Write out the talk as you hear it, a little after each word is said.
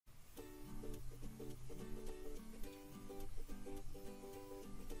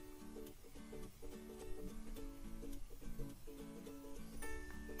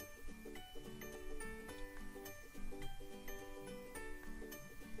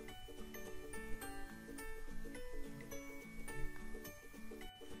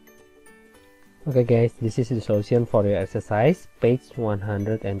Okay guys, this is the solution for your exercise, page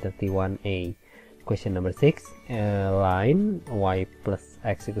 131a. Question number 6, line y plus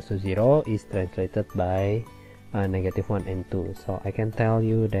x equals to 0 is translated by -1 and 2. So I can tell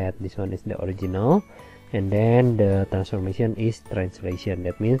you that this one is the original, and then the transformation is translation.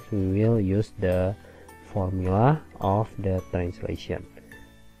 That means we will use the formula of the translation,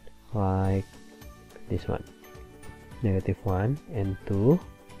 like this one, -1 and 2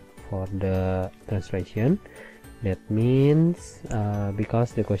 for the translation. That means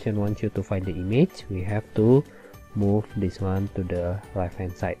because the question wants you to find the image, we have to move this one to the left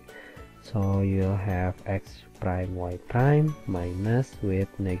hand side. So you'll have x prime y prime minus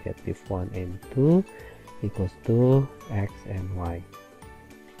with -1 and 2 equals to x and y,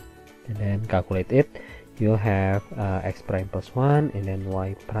 and then calculate it. You'll have x prime plus 1 and then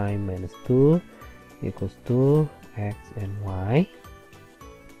y prime minus 2 equals to x and y.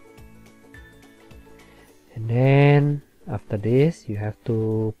 And then after this, you have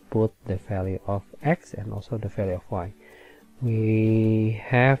to put the value of x and also the value of y. We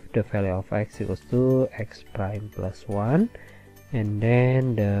have the value of x equals to x prime plus 1, and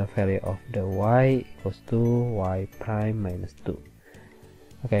then the value of the y equals to y prime minus 2.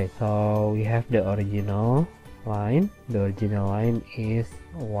 Okay, so we have the original line. The original line is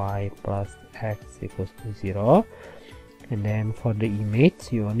y plus x equals to 0. And then for the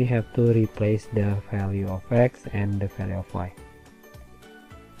image, you only have to replace the value of x and the value of y.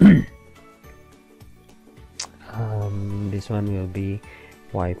 This one will be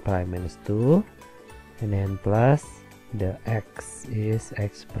y prime minus 2, and then plus the x is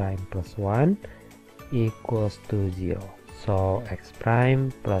x prime plus 1 equals to 0. So x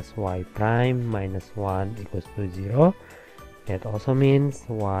prime plus y prime minus 1 equals to 0. That also means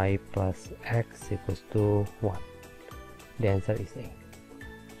y plus x equals to 1. The answer is A.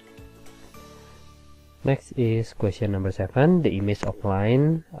 Next is question number 7. The image of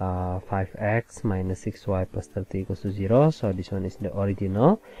line 5x minus 6y plus 30 equals to 0. So this one is the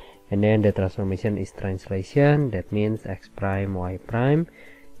original, and then the transformation is translation. That means x prime y prime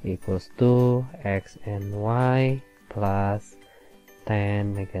equals to x and y plus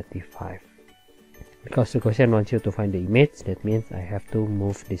 10 negative 5. Because the question wants you to find the image, that means I have to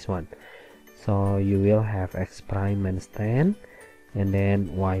move this one. So you will have x prime minus 10, and then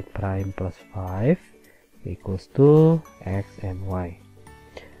y prime plus 5 equals to x and y.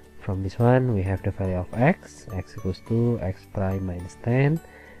 From this one, we have the value of x equals to x prime minus 10,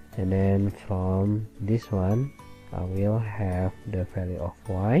 and then from this one, I will have the value of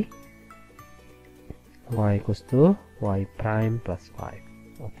y equals to y prime plus 5.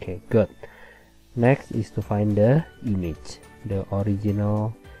 Okay, good. Next is to find the image. The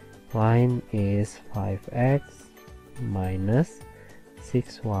original line is 5x minus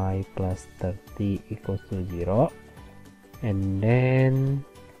 6y plus 30 equals to 0, and then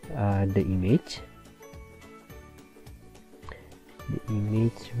the image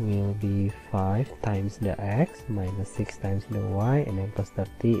will be 5 times the x minus 6 times the y, and then plus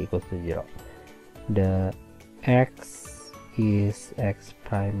 30 equals to 0. The x is x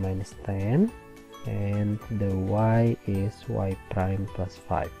prime minus 10, and the y is y prime plus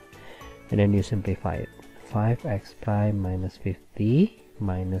 5. And then you simplify it. 5x prime minus 50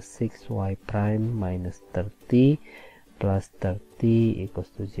 minus 6y prime minus 30 plus 30 equals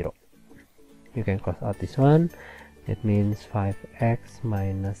to 0. You can cross out this one. That means 5x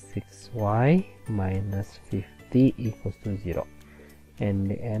minus 6y minus 50 equals to 0. And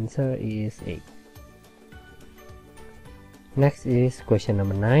the answer is A. Next is question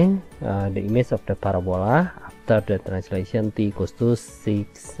number 9. The image of the parabola after the translation t equals to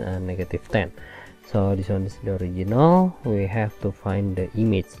 6 negative 10. So this one is the original. We have to find the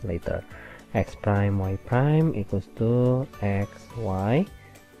image later. X prime y prime equals to x y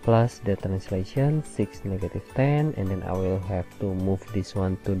plus the translation 6 negative 10, and then I will have to move this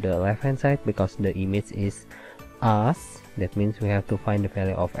one to the left hand side because the image is us. That means we have to find the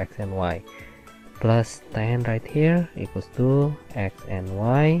value of x and y. Plus 10 right here equals to x and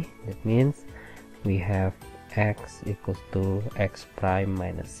y. That means we have x equals to x prime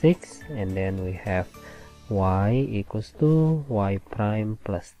minus 6, and then we have y equals to y prime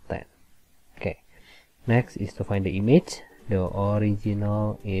plus 10. Okay, next is to find the image. The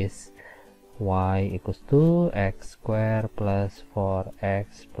original is y equals to x squared plus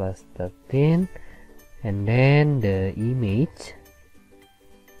 4x plus 13, and then the image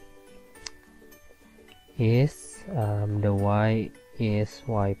is the y is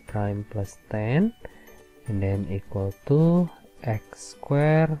y prime plus 10, and then equal to x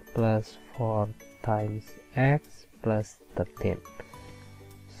squared plus 4 times x plus 13.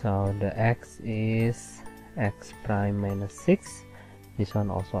 So the x is x prime minus 6. This one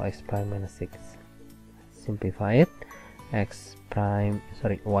also x prime minus 6. Simplify it.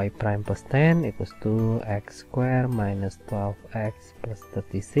 Y prime plus 10 equals to x square minus 12x plus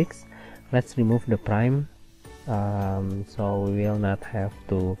 36. Let's remove the prime, so we will not have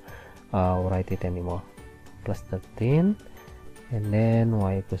to write it anymore. Plus 13, and then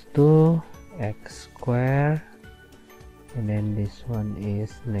y equals to x square, and then this one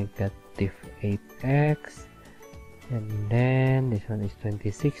is negative 8x, and then this one is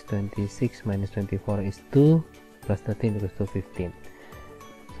 26. 26 minus 24 is 2, plus 13 equals to 15.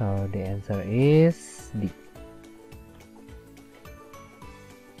 So the answer is D.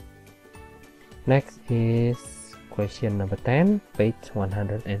 Next is question number 10, page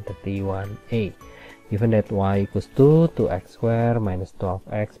 131a. Given that y equals to 2x squared minus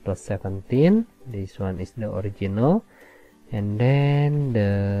 12x plus 17, this one is the original, and then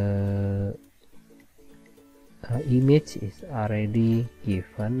the image is already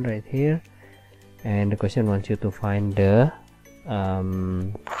given right here, and the question wants you to find the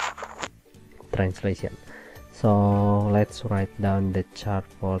translation. So let's write down the chart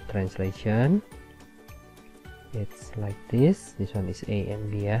for translation. It's like this. This one is A and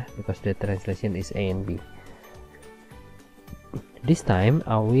B, yeah, because the translation is A and B. This time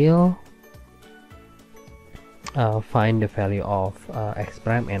I will find the value of x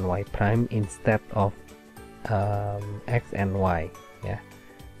prime and y prime instead of x and y, yeah.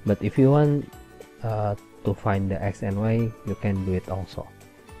 But if you want to find the x and y, you can do it also.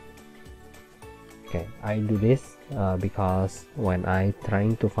 Okay, I do this because when I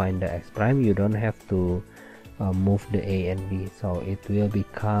trying to find the x prime, you don't have to move the a and b, so it will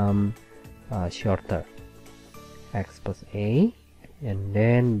become shorter. X plus a, and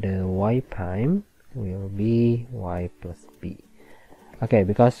then the y prime will be y plus b. Okay,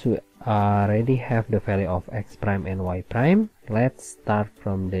 because we already have the value of x prime and y prime, let's start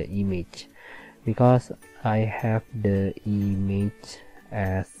from the image. Because I have the image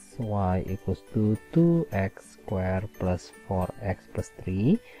as y equals to 2x squared plus 4x plus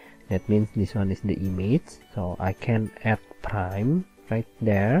 3, that means this one is the image, so I can add prime right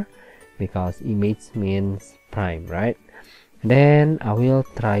there because image means prime, right? Then I will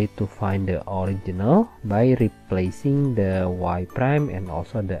try to find the original by replacing the y prime and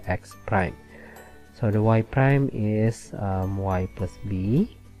also the x prime. So the y prime is y plus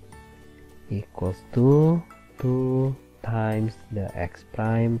b equals to 2 times the x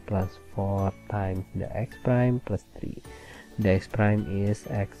prime plus 4 times the x prime plus 3. The x prime is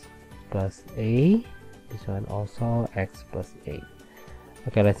x plus a, this one also x plus a.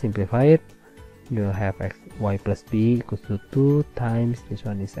 Okay, let's simplify it. You'll have y plus b equals to 2 times, this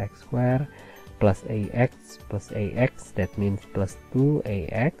one is x squared plus ax, that means plus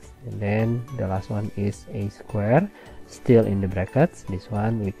 2ax, and then the last one is a squared, still in the brackets. This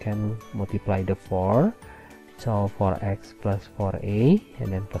one we can multiply the 4, so 4x plus 4a,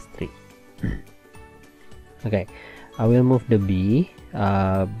 and then plus 3. Okay, I will move the b,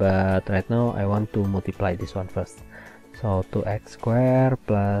 but right now I want to multiply this one first. So 2x squared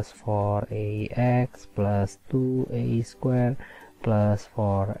plus 4ax plus 2a squared plus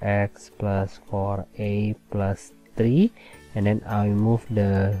 4x plus 4a plus 3, and then I will move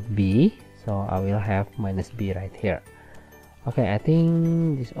the b, so I will have minus b right here. Okay, I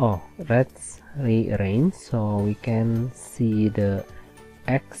think this, let's rearrange so we can see the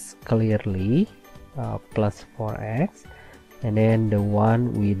x clearly, plus 4x, and then the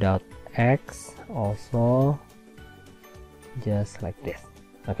one without x also just like this.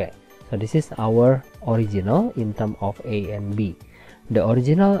 Okay, so this is our original in terms of a and b. The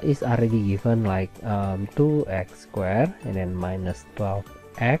original is already given like 2x squared and then minus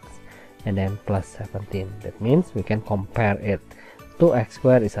 12x and then plus 17. That means we can compare it. 2x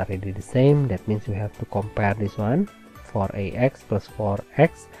squared is already the same, that means we have to compare this one. 4ax plus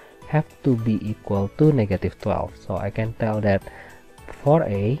 4x have to be equal to negative 12, so I can tell that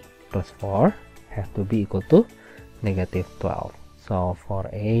 4a plus 4 have to be equal to negative 12. So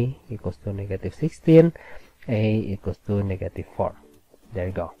 4a equals to negative 16, a equals to negative 4. There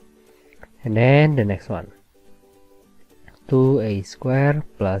you go. And then the next one, 2a squared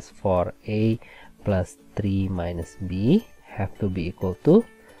plus 4a plus 3 minus b have to be equal to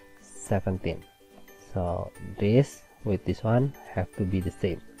 17. So this with this one have to be the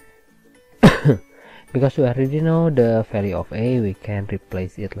same. Because we already know the value of a, we can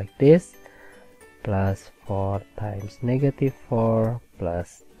replace it like this. Plus 4 times negative 4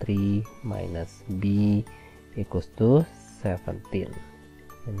 plus 3 minus b equals to 17.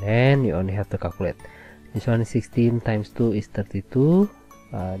 And then you only have to calculate. This one is 16 times 2 is 32.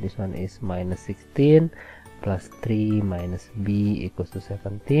 this one is minus 16, plus 3 minus b equals to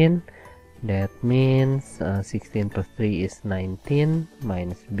 17. That means 16 plus 3 is 19,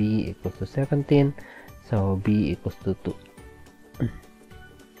 minus b equals to 17, so b equals to 2.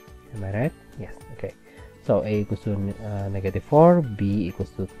 Am I right? Yes. Okay, so a equals to negative 4, b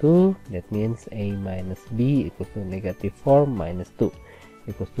equals to 2. That means a minus b equals to negative 4 minus 2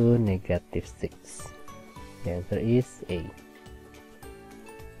 equals to negative 6. The answer is A.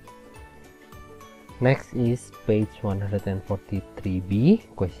 Next is page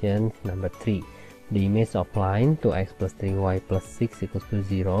 143b, question number 3. The image of line 2x plus 3y plus 6 equals to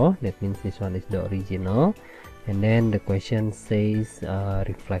 0. That means this one is the original. And then the question says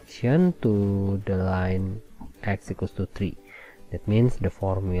reflection to the line x equals to 3. That means the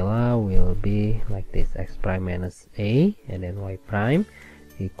formula will be like this: x prime minus a, and then y prime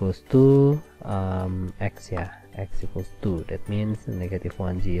equals to x, x equals 2. That means negative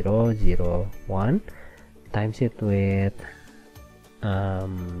 1 0 0 1 times it with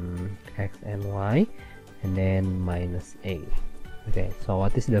x and y, and then minus a. Okay, so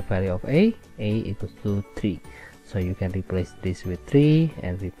what is the value of a? A equals to 3. So you can replace this with 3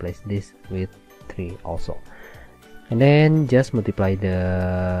 and replace this with 3 also. And then just multiply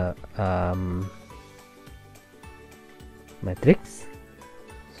the matrix.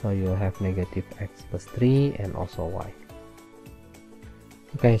 So you have negative x plus 3 and also y.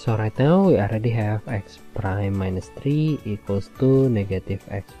 Okay, so right now we already have x prime minus 3 equals to negative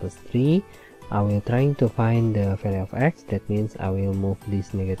x plus 3. I will trying to find the value of x. That means I will move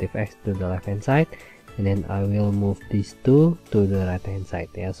this negative x to the left hand side, and then I will move these 2 to the right hand side.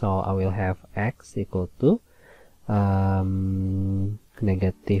 Yeah, so I will have x equal to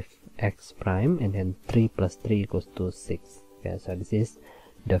negative x prime, and then 3 plus 3 equals to 6. Okay, so this is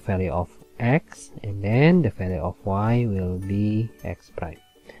the value of x, and then the value of y will be x prime.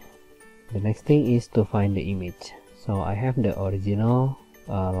 The next thing is to find the image. So I have the original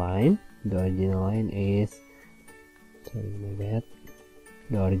line. The original line is, sorry, my bad.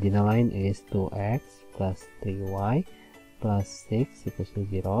 The original line is 2x plus 3y plus 6 equals to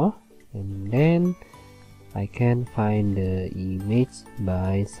 0. And then I can find the image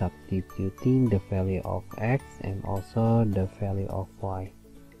by substituting the value of x and also the value of y.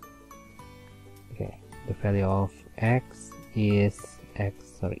 Okay, the value of x is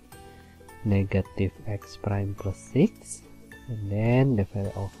negative x prime plus 6, and then the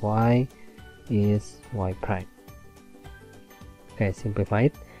value of y is y prime. Okay, simplify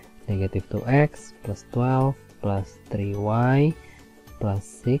it. Negative 2x plus 12 plus 3y plus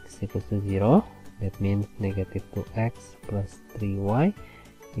 6 equals to 0. That means negative 2x plus 3y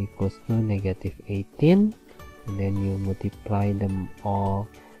equals to negative 18, and then you multiply them all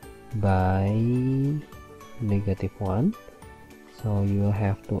by negative 1. So you will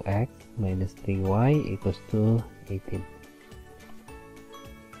have 2x minus 3y equals to 18.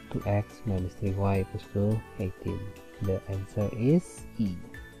 2x minus 3y equals to 18. The answer is E.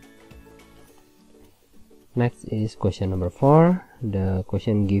 Next is question number 4. The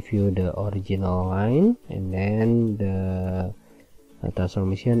question gives you the original line, and then the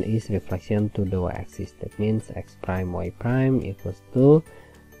transformation is reflection to the y-axis. That means x prime y prime equals to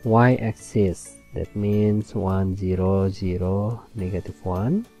y-axis. That means 1 0 0 negative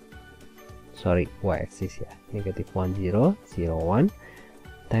 1. Sorry, y-axis, yeah, negative 1 0 0 1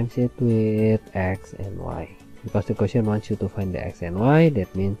 times it with x and y. Because the question wants you to find the x and y,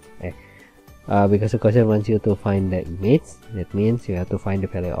 that means because the question wants you to find the image, that means you have to find the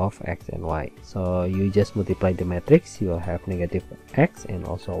value of x and y. So you just multiply the matrix, you will have negative x and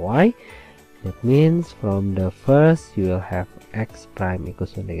also y. That means from the first you will have x prime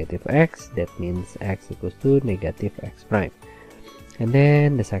equals to negative x. That means x equals to negative x prime. And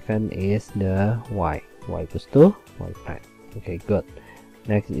then the second is the y equals to y prime. Okay, good.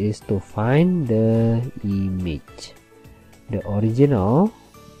 Next is to find the image. The original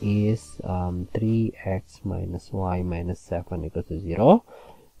is 3x minus y minus 7 equals to 0.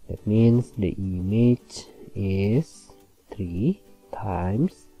 That means the image is 3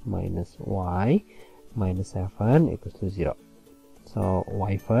 times minus y minus 7 equals to 0. So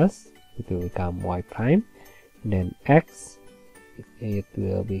y first, it will become y prime, then x, it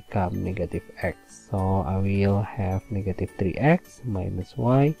will become negative x. So I will have negative 3x minus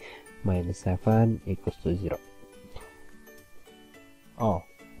y minus 7 equals to 0. Oh,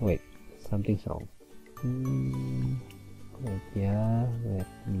 wait, something's wrong. Wait, yeah, let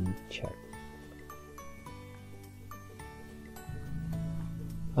me check.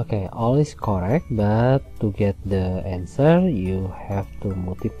 Okay, all is correct, but to get the answer you have to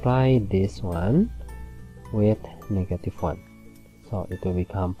multiply this one with negative 1. so it will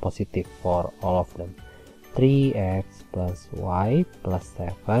become positive for all of them. 3x plus y plus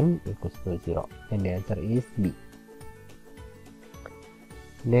 7 equals to 0, and the answer is B.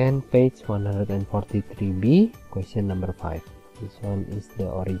 Then page 143b, question number 5. This one is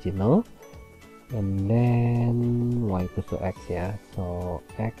the original, and then y equals to x, yeah, so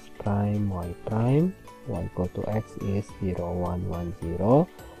x prime y prime, y equal to x is 0 1 1 0,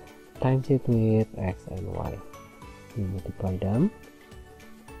 times it with x and y. We multiply them,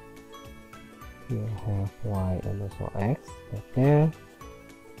 you have y and also x right there,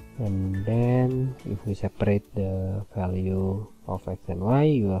 and then if we separate the value of x and y,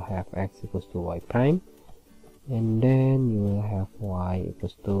 you will have x equals to y prime, and then you will have y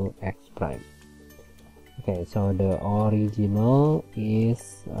equals to x prime. Okay, so the original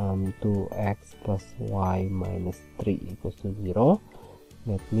is 2x plus y minus 3 equals to 0.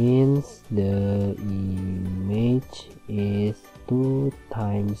 That means the image is 2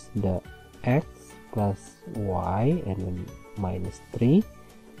 times the x plus y and then minus 3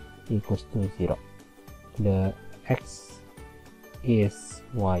 equals to 0. The x is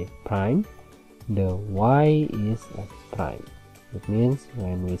y prime, the y is x prime. It means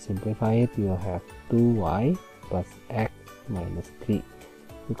when we simplify it, you will have 2y plus x minus 3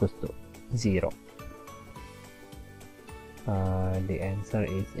 equals to 0. The answer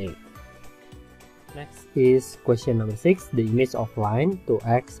is A. Next is question number 6. The image of line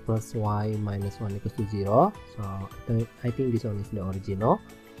 2x plus y minus 1 equals to 0. So I think this one is the original.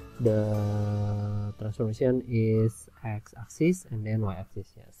 The transformation is x-axis and then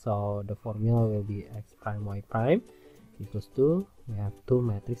y-axis. Yeah. So the formula will be x prime y prime equals to, we have two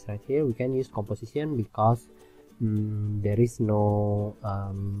matrices right here. We can use composition because there is no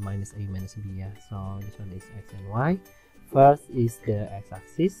minus a minus b. Yeah. So this one is x and y. First is the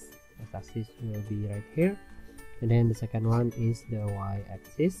x-axis. X-axis will be right here, and then the second one is the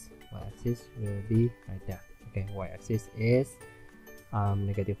y-axis. Y-axis will be right there. Okay, y-axis is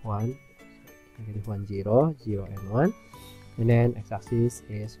negative 1, 0, 0 and 1, and then x-axis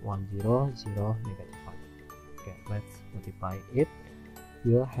is 1 0 0 negative 1. Okay, let's multiply it.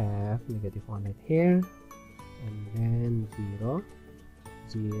 You'll have negative 1 right here, and then 0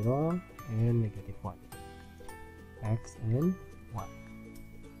 0 and negative 1, x and y.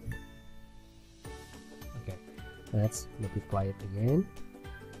 Okay, let's multiply it again.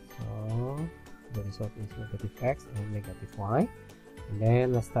 So the result is negative x and negative y, and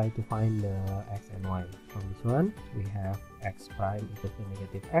then let's try to find the x and y. From this one we have x prime equals to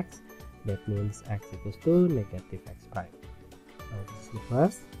negative x. That means x equals to negative x prime. So this is the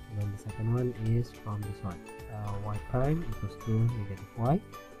first, and then the second one is from this one, y prime equals to negative y.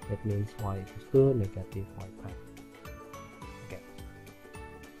 That means y equals to negative y prime.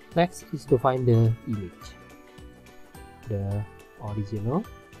 Next is to find the image. The original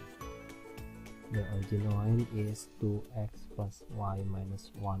line is 2x plus y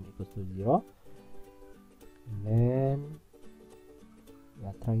minus 1 equals to 0. And then we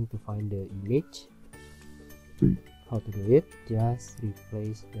are trying to find the image. How to do it? Just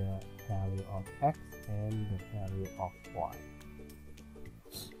replace the value of x and the value of y.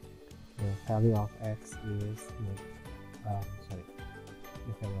 The value of x is the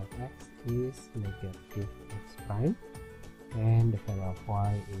value of x is negative x prime, and the value of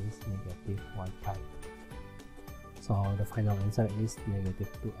y is negative y prime. So the final answer is negative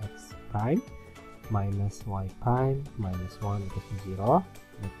 2x prime minus y prime minus 1 equals to 0.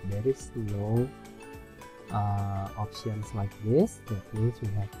 But there is no options like this. That means we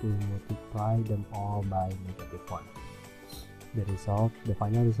have to multiply them all by negative 1. The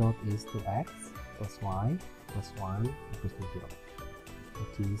final result is 2x plus y plus 1 equals to 0.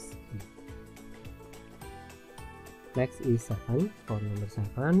 Which is E. Next is 7. For number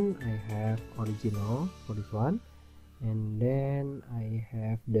 7, I have original for this one, and then I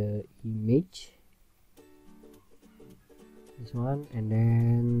have the image, this one, and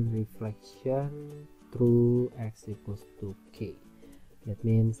then reflection through x equals to k. That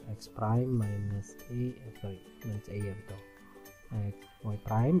means x prime minus minus a ya betul. Y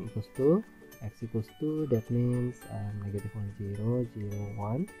prime equals to x equals to, that means negative 1 0 0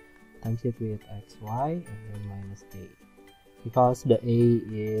 1, times it with xy and then minus a. Because the a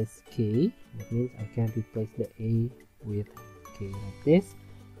is k, that means I can replace the a with k like this,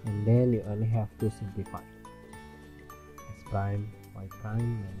 and then you only have to simplify. X prime y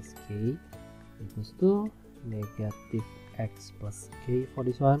prime minus k equals to negative x plus k for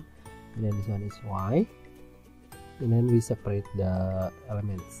this one, and then this one is y, and then we separate the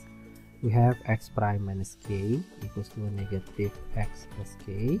elements. we have x prime minus k equals to negative x plus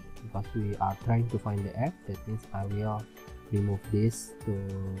k. Because we are trying to find the f, that means I will remove this to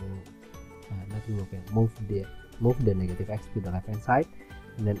not remove it, move the negative x to the left hand side,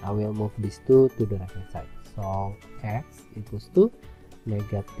 and then I will move these two to the right hand side. So x equals to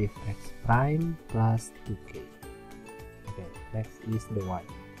negative x prime plus 2k. Okay, next is the y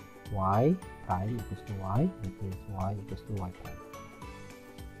prime equals to y, that means y equals to y prime.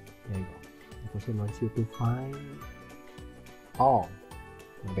 There you go. The question wants you to find all.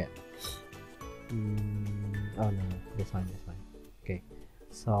 Not bad. Oh no, that's fine. Okay,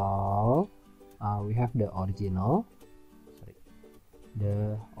 so we have the original.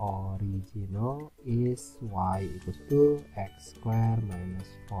 The original is y equals to x squared minus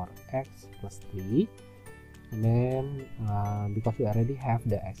 4x plus 3. And then because we already have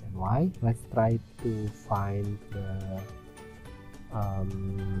the x and y, let's try to find the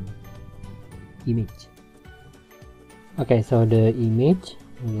image. Okay, so the image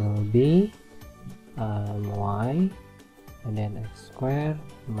will be y and then x squared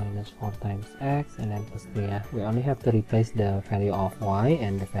minus 4 times x and then plus 3. We only have to replace the value of y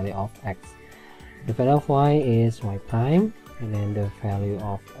and the value of x. The value of y is y prime, and then the value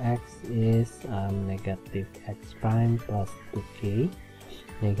of x is negative x prime plus 2k,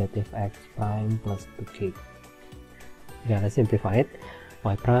 negative x prime plus 2k. Okay, let's simplify it.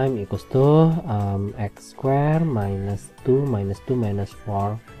 Y prime equals to x squared minus 2 minus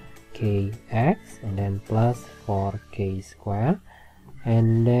 4kx, and then plus 4k squared,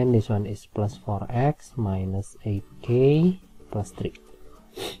 and then this one is plus 4x minus 8k plus 3.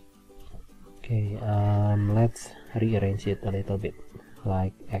 Okay, let's rearrange it a little bit,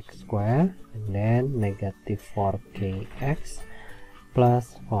 like x squared and then negative 4kx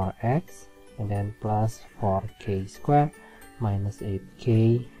plus 4x and then plus 4k squared minus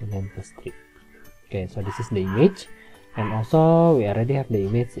 8k and then plus 3. Okay, so this is the image, and also we already have the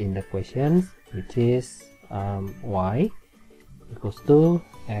image in the questions, which is y equals to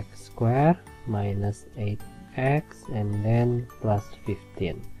x squared minus 8x and then plus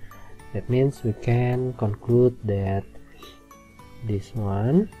 15. That means we can conclude that this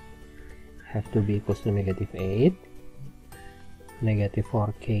one have to be equals to negative 8, negative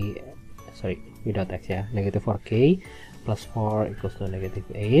 4k, sorry, without x, yeah, negative 4k plus 4 equals to negative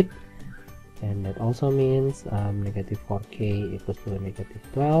 8, and that also means negative 4k equals to negative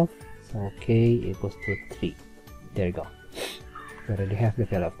 12, so k equals to 3. There you go. We already have the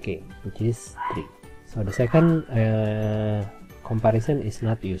value of k, which is 3. So the second comparison is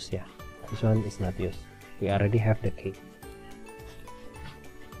not used, yeah. This one is not used. We already have the k.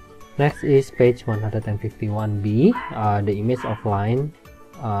 Next is page 151b, the image of line.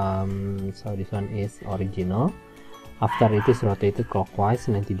 So this one is original. After it is rotated clockwise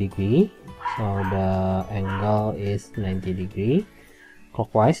 90 degree, so the angle is 90 degree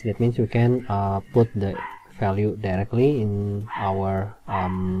clockwise. That means we can put the value directly in our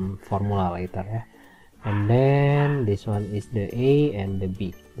formula later, yeah. And then this one is the A and the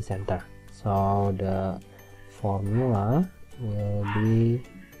B, the center. So the formula will be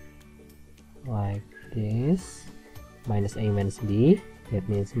like this: minus A minus B, that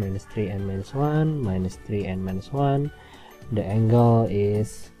means minus 3 and minus 1, minus 3 and minus 1. The angle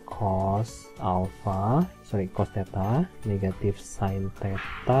is cos theta, negative sine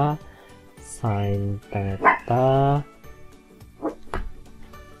theta,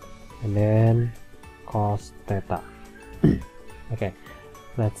 and then cos theta. Okay,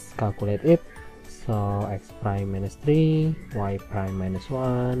 let's calculate it. So x prime minus 3, y prime minus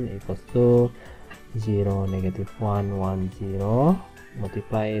 1 equals to 0, negative 1, 1, 0.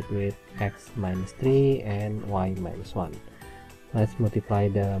 Multiply it with x minus 3 and y minus 1. Let's multiply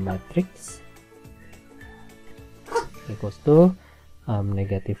the matrix. Equals to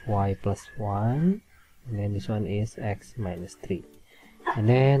negative y plus 1, and then this one is x minus 3. And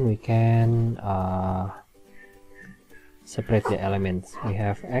then we can separate the elements. We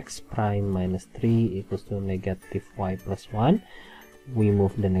have x prime minus 3 equals to negative y plus 1. We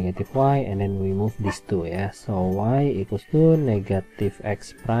move the negative y and then we move these two, yeah. So y equals to negative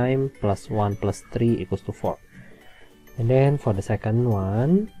x prime plus 1 plus 3 equals to 4. And then for the second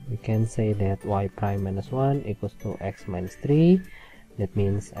one, we can say that y prime minus 1 equals to x minus 3. That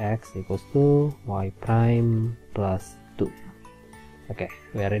means x equals to y prime plus 2. Okay,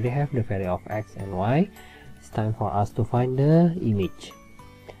 we already have the value of x and y. It's time for us to find the image.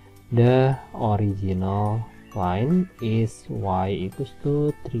 The original line is y equals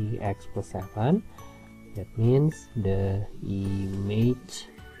to 3x plus 7. That means the image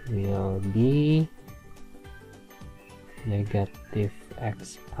will be negative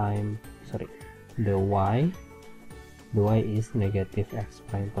x prime, sorry, the y is negative x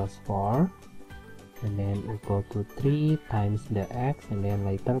prime plus 4, and then equal to 3 times the x, and then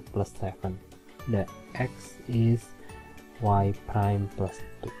later plus 7. The x is y prime plus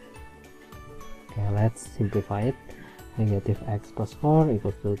 2. Okay, let's simplify it. Negative x plus 4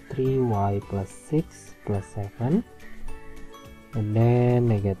 equals to 3y plus 6 plus 7, and then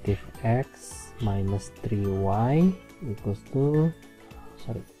negative x minus 3y equals to,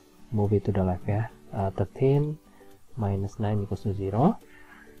 sorry, move it to the left ya, 13 minus 9 equals to 0.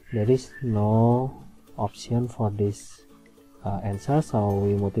 There is no option for this answer, so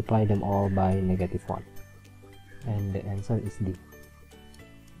we multiply them all by negative 1, and the answer is D.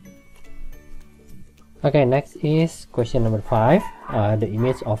 Okay, next is question number 5. The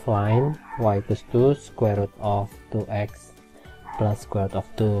image of line y equals to square root of 2x plus square root of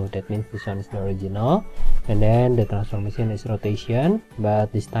 2. That means this one is the original, and then the transformation is rotation, but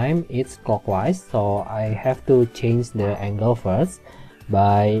this time it's clockwise, so I have to change the angle first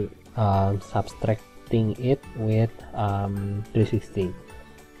by subtracting it with 360.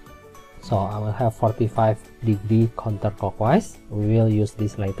 So I will have 45-degree counterclockwise. We will use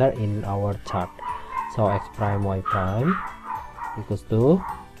this later in our chart. So x prime y prime equals to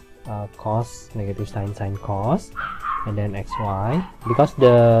cos negative sine cos, and then xy, because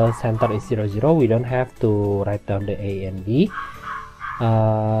the center is 0 0, we don't have to write down the a and b,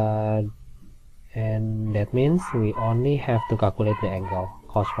 and that means we only have to calculate the angle.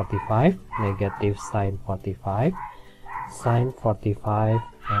 Cos 45 negative sine 45, sine 45,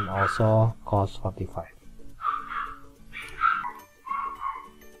 and also cos 45.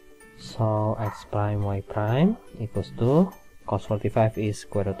 So x prime y prime equals to cos 45 is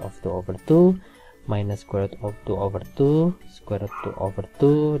square root of 2 over 2 minus square root of 2 over 2 square root 2 over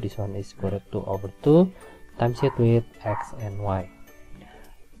 2. This one is square root 2 over 2 times it with x and y.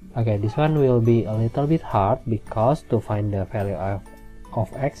 Okay, this one will be a little bit hard because to find the value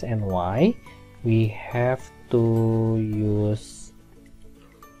of x and y, we have to use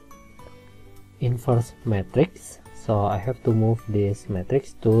inverse matrix. So I have to move this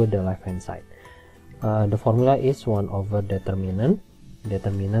matrix to the left hand side. The formula is 1 over determinant.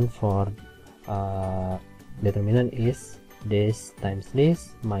 Determinant for determinant is this times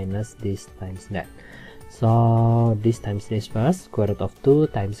this minus this times that. So this times this first. Square root of 2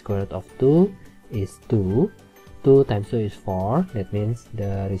 times square root of 2 is 2. 2 times 2 is 4. That means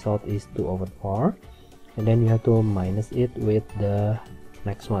the result is 2 over 4. And then you have to minus it with the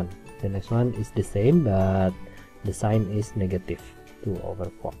next one. The next one is the same, but the sign is negative, 2 over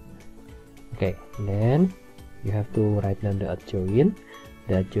 4. Okay, then you have to write down the adjoint.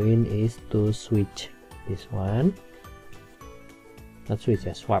 The adjoint is to switch this one, not switch,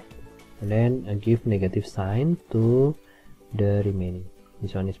 swap, and then give negative sign to the remaining.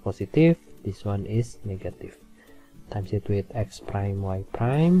 This one is positive, this one is negative. Times it with x prime y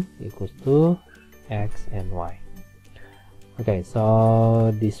prime equals to x and y. Okay,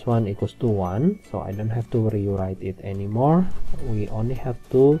 so this one equals to 1, so I don't have to rewrite it anymore. We only have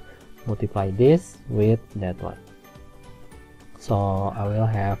to multiply this with that one. So I will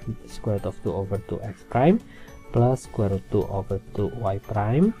have square root of 2 over 2 x prime plus square root 2 over 2 y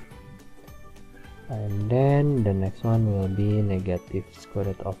prime, and then the next one will be negative square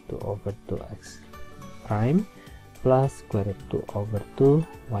root of 2 over 2 x prime plus square root 2 over 2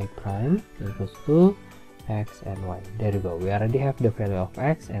 y prime equals to x and y. There you go, we already have the value of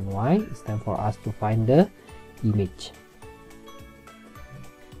x and y. It's time for us to find the image.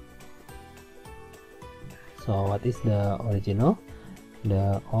 So what is the original?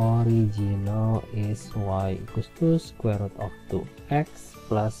 The original is y equals to square root of 2x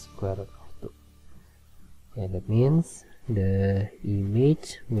plus square root of 2. Okay, that means the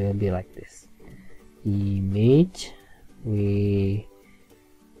image will be like this. Image, we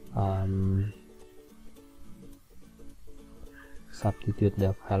substitute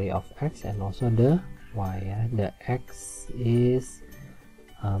the value of x and also the y. The x is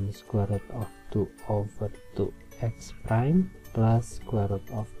square root of 2 over 2 x prime plus square root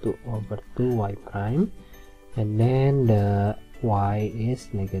of 2 over 2 y prime, and then the y is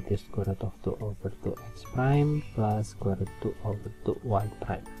negative square root of 2 over 2 x prime plus square root 2 over 2 y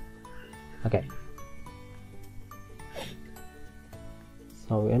prime. Okay,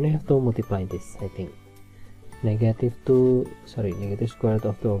 so we only have to multiply this, I think. Negative square root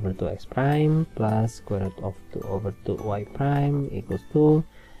of 2 over 2 x prime plus square root of 2 over 2 y prime equals to,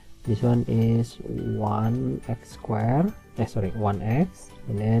 this one is 1x square, 1x,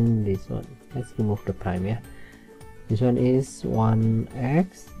 and then this one, let's remove the prime, this one is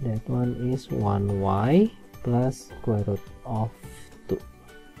 1x, that one is 1y, plus square root of 2,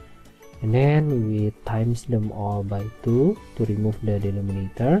 and then we times them all by 2 to remove the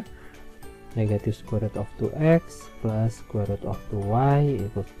denominator. Negative square root of 2x plus square root of 2y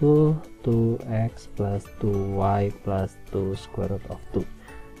equals to 2x plus 2y plus 2 square root of 2,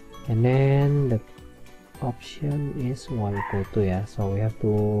 and then the option is y equal to, yeah, so we have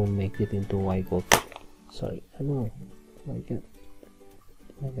to make it into y equal to, sorry, I know, like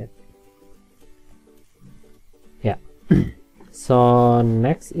that, yeah. So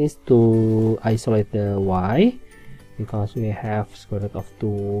next is to isolate the y, because we have square root of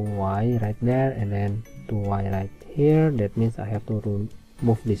 2y right there and then 2y right here. That means I have to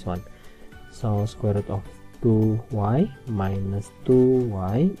remove this one. So square root of 2y minus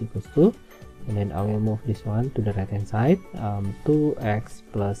 2y equals to, and then I will move this one to the right hand side, 2x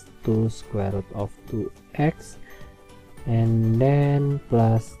plus 2 square root of 2x, and then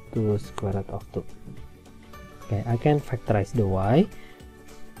plus 2 square root of 2. Okay, I can factorize the y.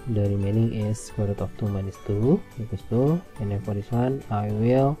 The remaining is square root of 2 minus 2 equals to, and then for this one I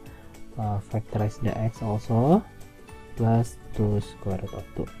will factorize the x also, plus 2 square root of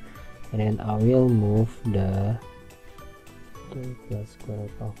 2, and then I will move the 2 plus square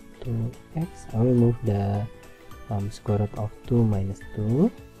root of 2x, I will move the square root of 2 minus 2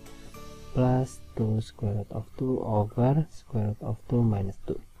 plus 2 square root of 2 over square root of 2 minus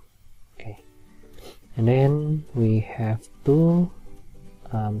 2. Okay, and then we have to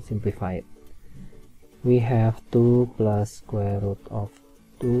simplify it. We have 2 plus square root of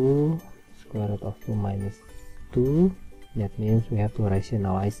 2 square root of 2 minus 2. That means we have to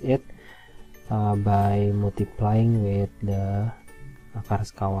rationalize it by multiplying with the akar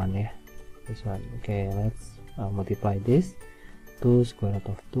sekawan, ya, this one. Okay, let's multiply this. 2 square root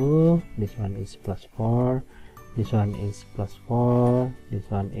of 2, this one is plus 4, this one is plus 4, this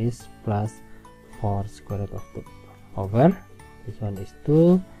one is plus 4 square root of 2 over, this one is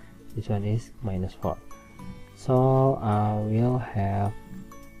 2, this one is minus 4. So I will have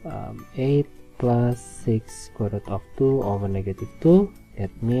 8 plus 6 square root of 2 over negative 2.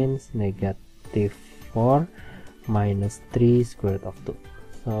 That means negative 4 minus 3 square root of 2.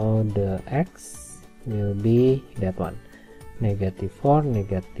 So the x will be that one, negative 4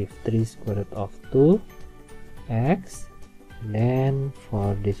 negative 3 square root of 2 x. And then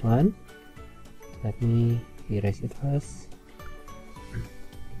for this one, let me erase it first.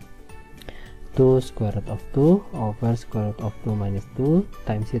 2 square root of 2 over square root of 2 minus 2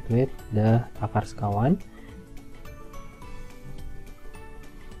 times it with the akar sekawan,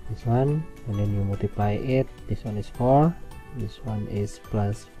 this one, and then you multiply it. This one is 4, this one is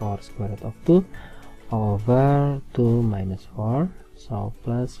plus 4 square root of 2 over 2 minus 4, so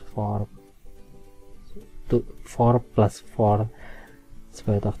plus 4 plus 4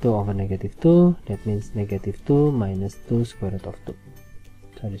 square root of 2 over negative 2. That means negative 2 minus 2 square root of 2.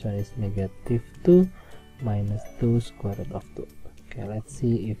 So this one is negative 2 minus 2 square root of 2. Okay, let's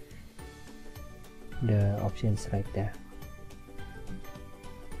see if the option is right there.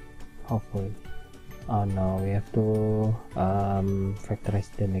 Hopefully. Oh no, we have to factorize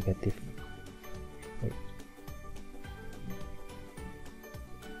the negative. Wait.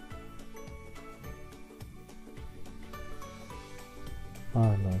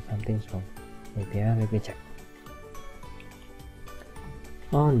 Oh no, something's wrong. Wait, yeah, let me check.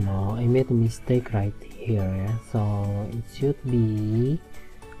 Oh no, I made a mistake right here, yeah. So it should be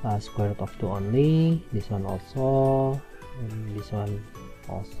square root of 2 only, this one also, and this one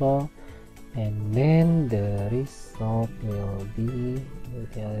also, and then the result will be,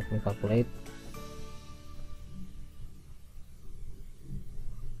 okay, let me calculate.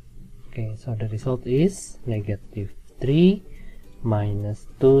 Okay, so the result is negative 3 minus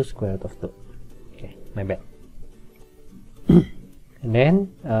 2 square root of 2. Okay, my bad. And then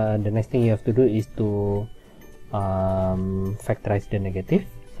the next thing you have to do is to factorize the negative.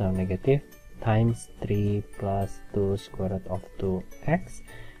 So negative times 3 plus 2 square root of 2x,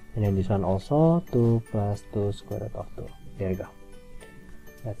 and then this one also 2 plus 2 square root of 2. There you go.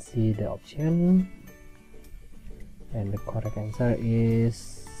 Let's see the option, and the correct answer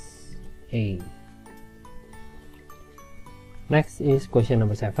is A. Next is question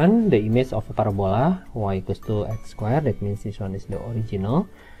number 7. The image of a parabola y equals to x squared. That means this one is the original.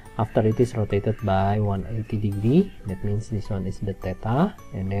 After it is rotated by 180 degree, that means this one is the theta,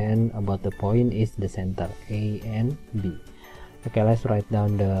 and then about the point is the center A and B. Okay, let's write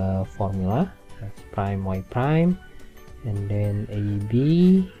down the formula. X prime y prime, and then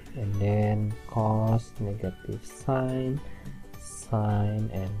AB, and then cos, negative sine,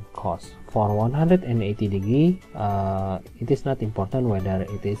 and cos. For 180 degree, it is not important whether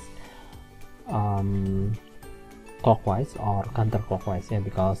it is clockwise or counterclockwise, yeah,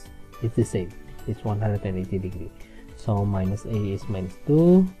 because it's the same, it's 180 degree. So minus a is minus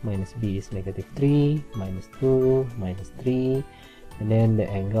 2, minus b is negative 3, minus 2, minus 3, and then the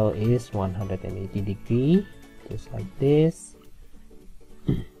angle is 180 degree, just like this.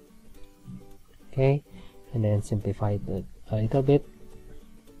 Okay, and then simplify it a little bit.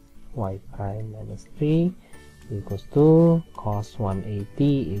 Y prime minus 3 equals to cos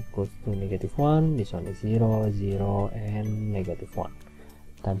 180 equals to negative 1. This one is 0, 0, and negative 1.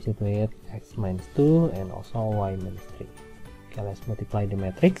 Times it with x minus 2 and also y minus 3. Okay, let's multiply the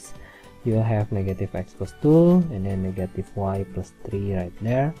matrix. You will have negative x plus 2 and then negative y plus 3 right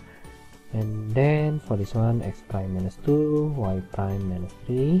there. And then for this one, x prime minus 2, y prime minus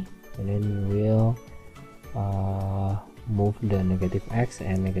 3. And then you will move the negative x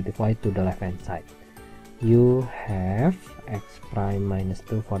and negative y to the left hand side. You have x prime minus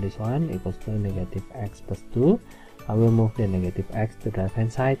 2 for this one equals to negative x plus 2. I will move the negative x to the left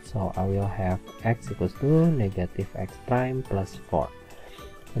hand side, so I will have x equals to negative x prime plus 4.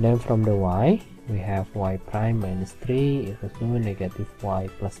 And then from the y, we have y prime minus 3 equals to negative y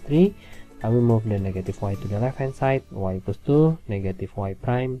plus 3. I will move the negative y to the left hand side, y equals to negative y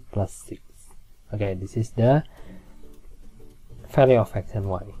prime plus 6. Okay, this is the value of x and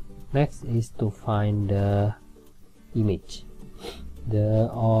y. Next is to find the image.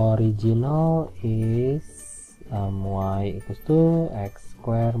 The original is y equals to x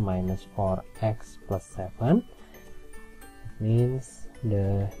squared minus 4x plus 7. It means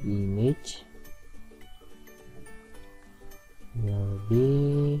the image will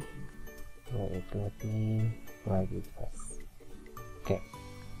be, wait, let me write it first. Okay,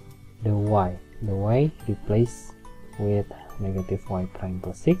 the y replaced with negative y prime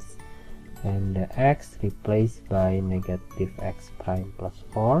plus 6, and the x replaced by negative x prime plus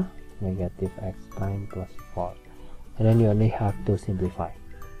 4, negative x prime plus 4, and then you only have to simplify.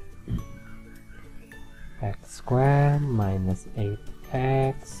 X squared minus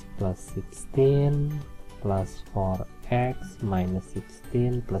 8x plus 16 plus 4x minus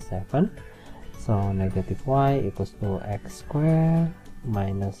 16 plus 7. So negative y equals to x squared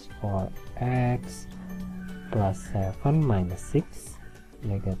minus 4x plus 7 minus 6.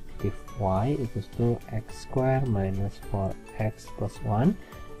 Negative y equals to x squared minus 4x plus 1.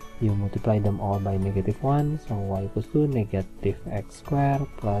 You multiply them all by negative 1, so y equals to negative x squared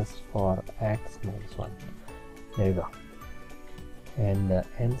plus 4x minus 1. There you go. And the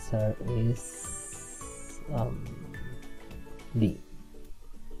answer is D.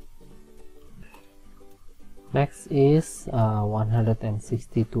 Next is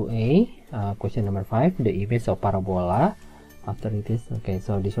 162a, question number 5, the image of parabola. After it is, okay,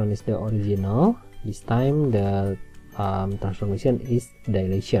 so this one is the original. This time the transformation is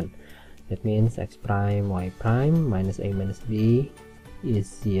dilation. That means x prime y prime minus a minus b is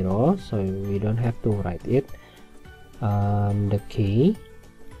 0, so we don't have to write it.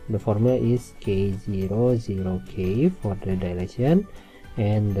 The formula is k0 0k for the dilation,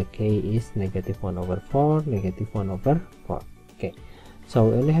 and the k is negative 1 over 4, negative 1 over 4. Okay, so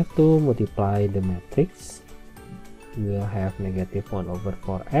we only have to multiply the matrix. We will have negative 1 over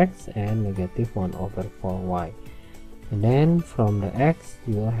 4x and negative 1 over 4y. And then from the x,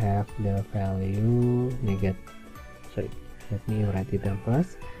 you will have the value let me write it down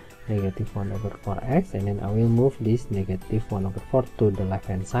first. Negative 1 over 4x, and then I will move this negative 1 over 4 to the left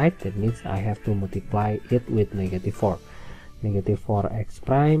hand side. That means I have to multiply it with negative 4. Negative 4x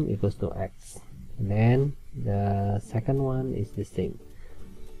prime equals to x. And then the second one is the same.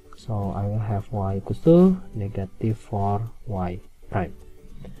 So I will have y equals to negative 4y prime.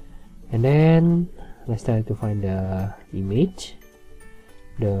 And then let's try to find the image.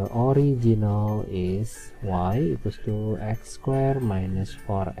 The original is y equals to x squared minus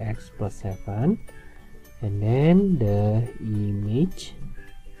 4x plus 7. And then the image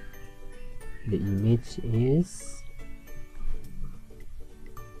is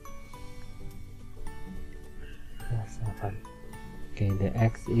okay, the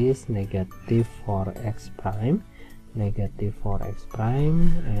x is negative 4x prime, negative 4x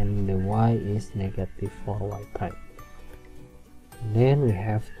prime, and the y is negative 4y prime. And then we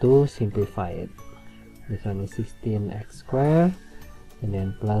have to simplify it. This one is 16x squared, and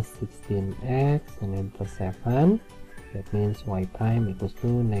then plus 16x, and then plus 7. That means y prime equals to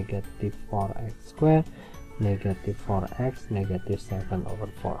negative 4x squared, negative 4x, negative 7 over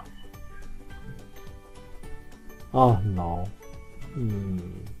 4. Oh no.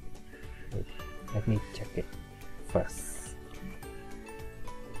 Wait, let me check it first.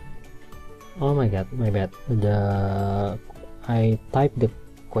 Oh my god, my bad. I typed the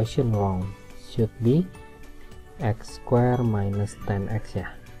question wrong. Should be x square minus 10x ya.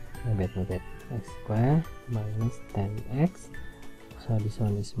 My bad. X square minus 10x. So this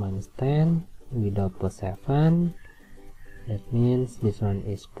one is minus 10 without plus 7. That means this one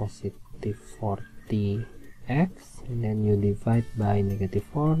is positive 40x, and then you divide by negative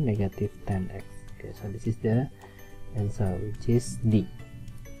 4, negative 10x. Okay, so this is the answer, which is D.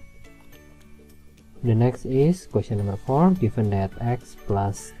 The next is question number 4. Given that x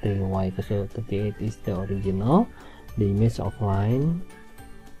plus 3y equals to 38 is the original, the image of line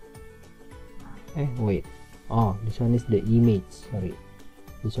this one is the image, sorry,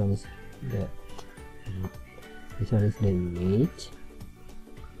 this one is the image,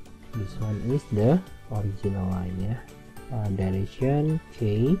 this one is the original line ya. Direction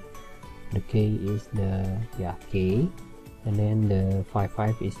k, the k is the k, and then the 5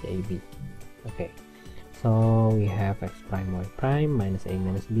 is the AB. Okay, so we have x prime y prime minus a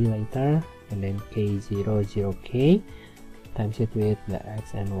minus b later, and then k0 0k times it with the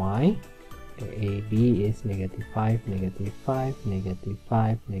x and y. AB is negative 5, negative 5, negative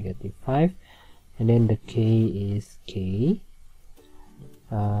 5, negative 5, and then the k is k.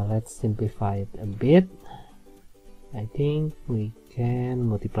 Let's simplify it a bit. I think we can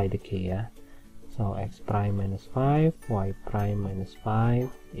multiply the k ya. So x prime minus 5, y prime minus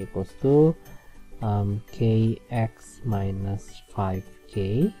 5 equals to kx minus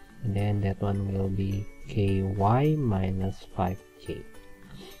 5k, and then that one will be ky minus 5k.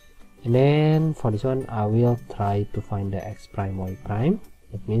 And then for this one I will try to find the x prime y prime.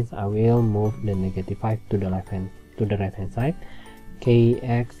 That means I will move the negative 5 to the right hand side.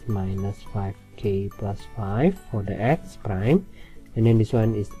 Kx minus 5k plus 5 for the x prime, and then this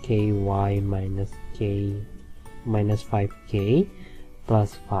one is ky minus 5k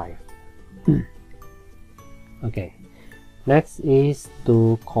plus 5. Okay, next is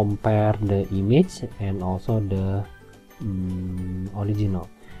to compare the image and also the original.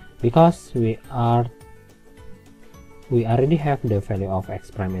 Because we already have the value of x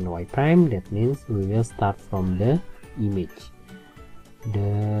prime and y prime, that means we will start from the image.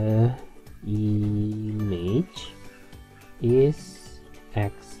 The image is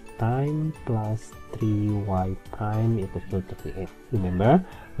x prime plus 3y prime equals to 38. Remember,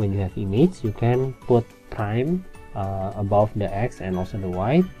 when you have image, you can put prime above the x and also the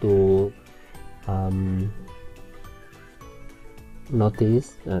y to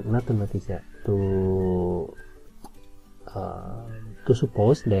to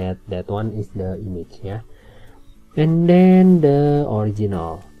suppose that that one is the image yeah. And then the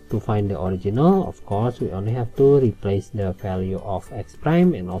original. To find the original, of course, we only have to replace the value of x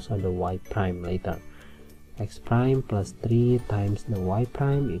prime and also the y prime later. X prime plus 3 times the y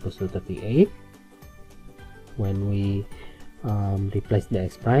prime equals to 38. When we replace the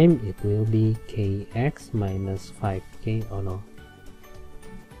x prime, it will be kx minus 5k,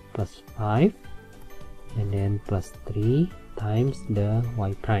 plus 5, and then plus 3 times the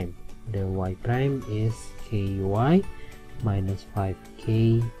y prime. The y prime is ky minus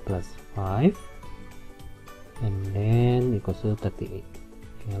 5k plus 5, and then equals to 38.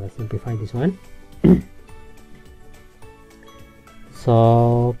 Okay, let's simplify this one.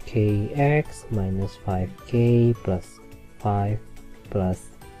 So kx minus 5k plus 5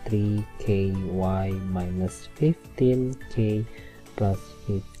 plus 3ky minus 15k plus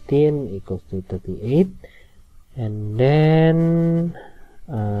 15 equals to 38, and then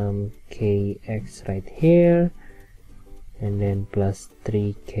kx right here, and then plus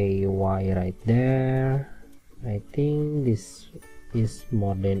 3ky right there. I think this is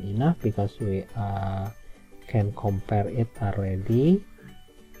more than enough because we can compare it already.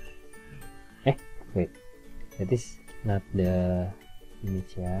 Wait, that is not the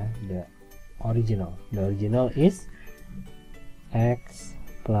image ya, the original. The original is x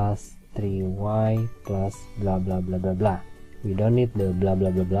plus 3y plus blah blah blah blah blah. We don't need the blah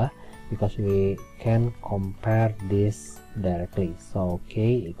blah blah blah because we can compare this directly. So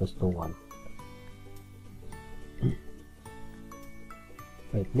k equals to 1.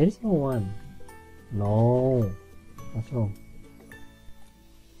 Wait, there is no 1. No, what's wrong?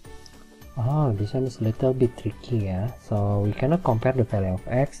 Oh, this one is a little bit tricky yeah. So we cannot compare the value of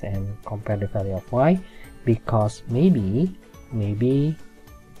x and compare the value of y because maybe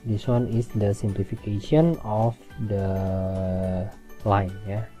this one is the simplification of the line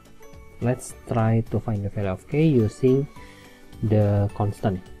yeah. Let's try to find the value of k using the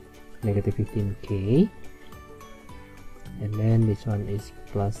constant negative 15k, and then this one is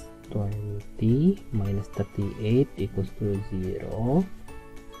plus 20 minus 38 equals to 0.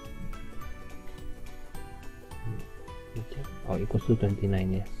 Equals to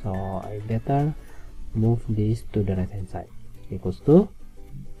 29 yeah. So I better move this to the right hand side, equals to,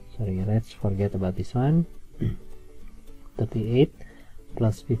 sorry, let's forget about this one, 38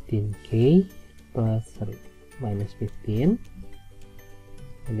 plus 15k plus, sorry, minus 15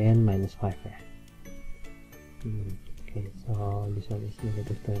 and then minus 5 ya. Okay, so this one is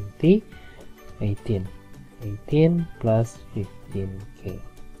negative 20, 18 plus 15k,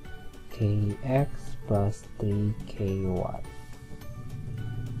 kx plus 3ky,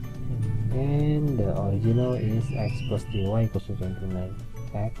 and then the original is x plus 3y equals to 29,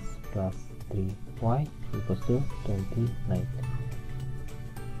 x plus 3y equals to 29.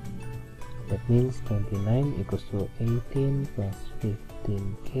 That means 29 equals to 18 plus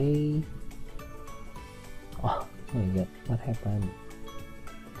 15k. Oh my god, what happened?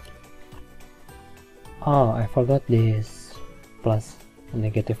 Oh, I forgot this plus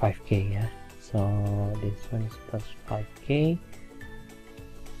negative 5k, yeah. So this one is plus 5k,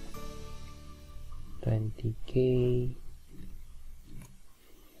 20k.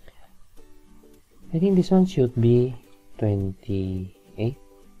 I think this one should be 28.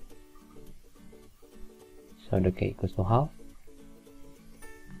 So the k equals to half.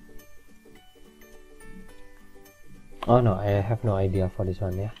 Oh no, I have no idea for this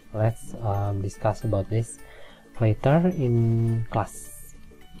one, yeah. Let's discuss about this later in class.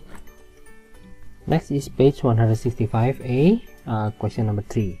 Next is page 165a, question number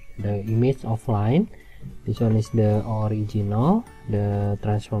 3. The image of line. This one is the original. The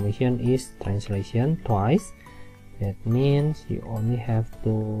transformation is translation twice. That means you only have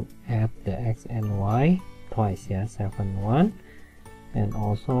to add the x and y twice, yeah, 7 1 and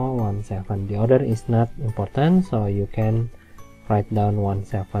also 1 7. The order is not important, so you can write down 1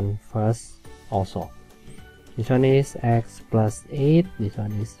 7 first also. This one is x plus 8, this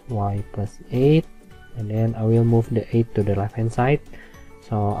one is y plus 8, and then I will move the 8 to the left hand side,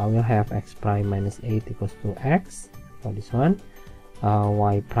 so I will have x prime minus 8 equals to x for this one,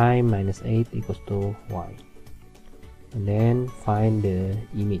 y prime minus 8 equals to y, and then find the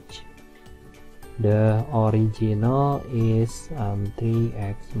image. The original is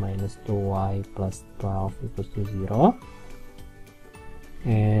 3x minus 2y plus 12 equals to 0,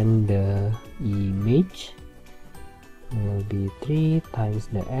 and the image will be 3 times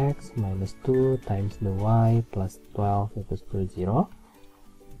the x minus 2 times the y plus 12 equals to 0.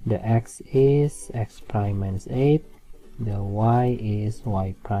 The x is x prime minus 8, the y is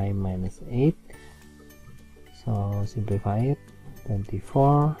y prime minus 8, so simplify it,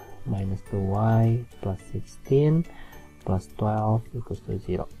 24 minus 2y plus 16 plus 12 equals to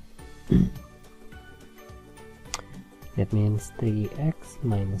 0. That means 3x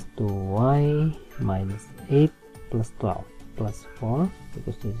minus 2y minus 8 plus 12 plus 4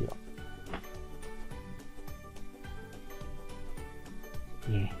 equals to 0.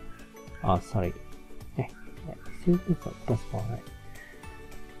 Yeah. Oh, sorry. Should be plus 4, right?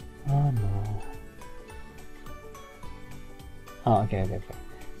 Oh no. Oh, okay.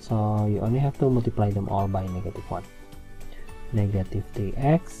 So you only have to multiply them all by negative 1. Negative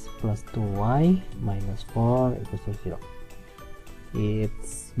 3x plus 2y minus 4 equals to 0.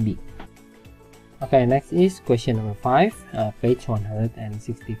 It's B. Okay, next is question number 5, page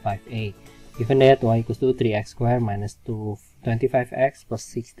 165a. Given that y equals to 3x squared minus 25x plus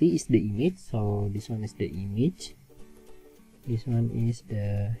 60 is the image, so this one is the image, this one is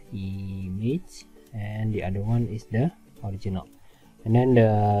the image, and the other one is the original. And then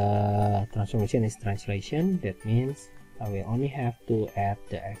the transformation is translation. That means I will only have to add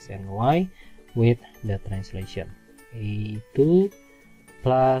the x and y with the translation. A2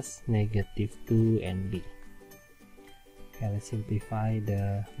 plus negative 2 and b. Okay, let's simplify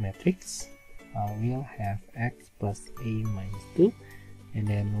the matrix. I will have x plus a minus 2 and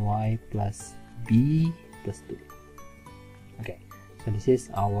then y plus b plus 2. Okay, so this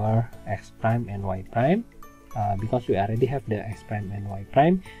is our x prime and y prime. Because we already have the x prime and y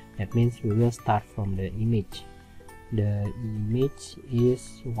prime, that means we will start from the image. The image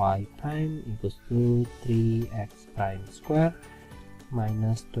is y prime equals to 3x prime square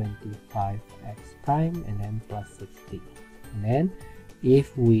minus 25x prime and then plus 60. And then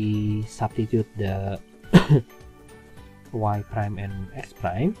if we substitute the y prime and x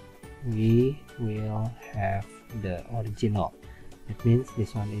prime, we will have the original. That means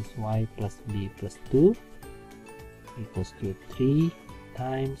this one is y plus b plus 2 equals to 3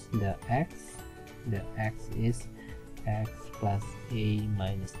 times the x is x plus a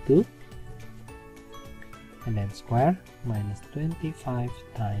minus 2 and then square minus 25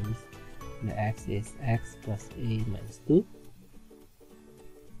 times the x is x plus a minus 2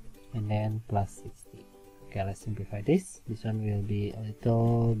 and then plus 60. Okay, let's simplify this. This one will be a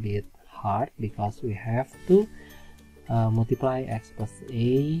little bit hard because we have to multiply x plus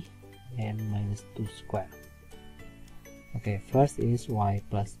a and minus 2 square. Okay, first is y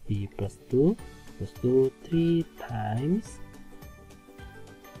plus b plus 2 equals to 3 times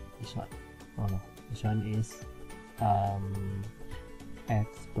this one. Oh no, this one is x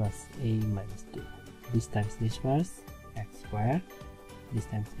plus a minus 2. This times this first, x squared. This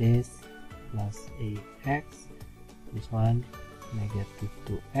times this plus ax. This one negative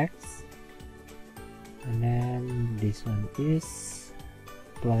 2x. And then this one is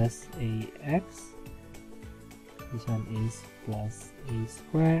plus ax. This one is plus a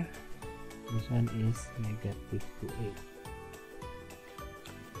square. This one is negative 2a.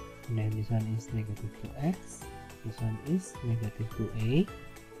 And then this one is negative 2x. This one is negative 2a.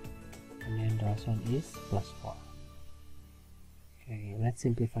 And then the last one is plus 4. Okay, let's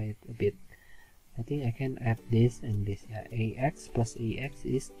simplify it a bit. I think I can add this and this. Yeah, ax plus ax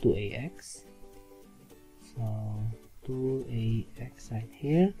is 2ax. So 2ax right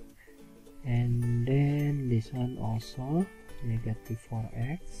here. And then this one also negative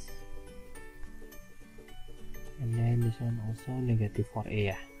 4x. And then this one also negative 4a.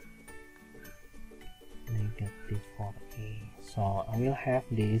 Yeah. Negative 4a. So I will have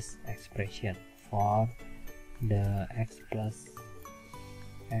this expression for the x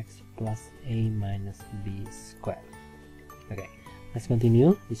plus a minus b squared. Okay, let's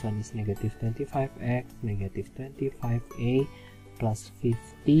continue. This one is negative 25x, negative 25a plus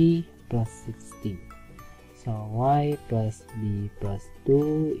 50 plus 16. So y plus b plus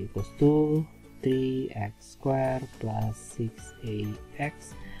 2 equals to 3x squared plus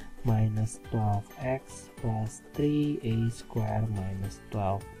 6ax minus 12x plus 3a squared minus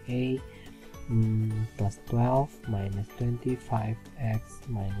 12a plus 12 minus 25x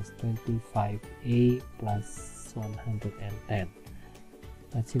minus 25a plus 110.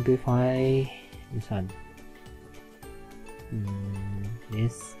 Let's simplify this one.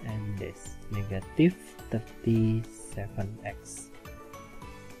 This and this. Negative 37x.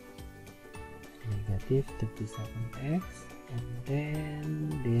 Negative 37x. And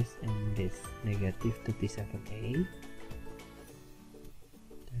then this and this. Negative 37a.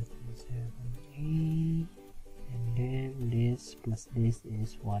 37a. And then this plus this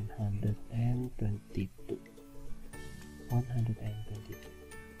is 122. 122.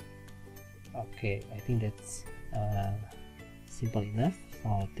 Okay, I think that's simple enough.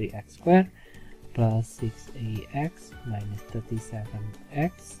 So 3x squared plus 6ax minus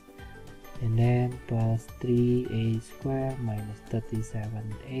 37x, and then plus 3a squared minus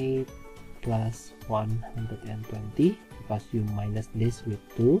 37a plus 120, because you minus this with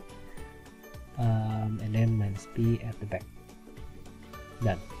 2, and then minus b at the back.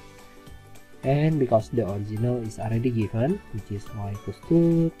 Done. And because the original is already given, which is y equals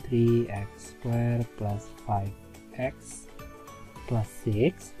to 3x squared plus 5x plus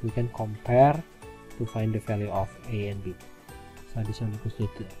 6, we can compare to find the value of a and b. So this one equals to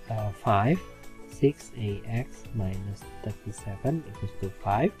 5. 6ax minus 37 equals to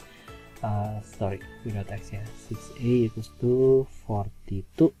 5. Sorry, without x, yeah. 6a equals to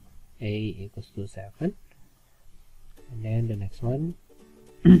 42. A equals to 7. And then the next one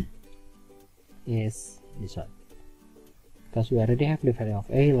is this one. Because we already have the value of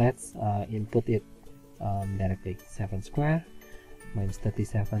a, let's input it directly. 7 squared minus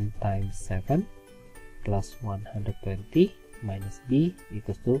 37 times 7 plus 120 minus b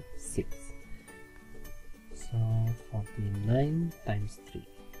equals to 6. So 49 times 3.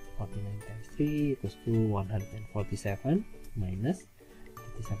 49 times 3 equals to 147 minus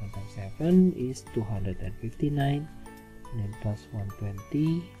 37 times 7 is 259. And then plus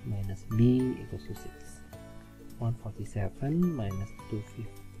 120 minus b equals to 6. 147 minus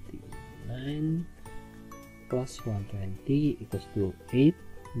 259 plus 120 equals to 8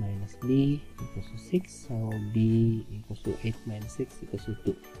 minus b equals to 6. So b equals to 8 minus 6 equals to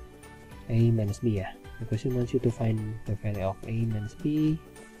 2. A minus b, yeah. The question wants you to find the value of a minus b.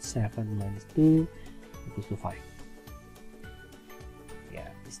 7 minus 2 equals to 5. Yeah,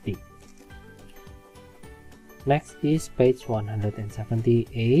 it's D. Next is page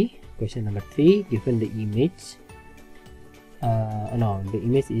 170A, question number 3. Given the image, the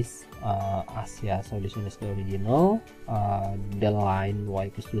image is Asia, so this one is the original. The line y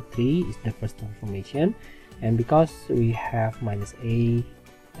equals to 3 is the first transformation, and because we have minus a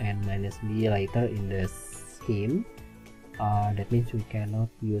and minus b later in the scheme, that means we cannot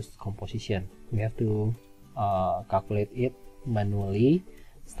use composition. We have to calculate it manually,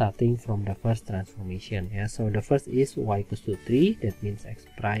 starting from the first transformation. Yeah, so the first is y equals to 3. That means x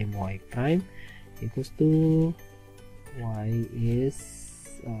prime y prime equals to y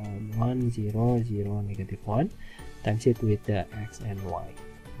is 1 0 0 negative 1 times it with the x and y.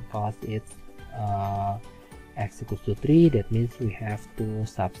 Because it's x equals to 3, that means we have to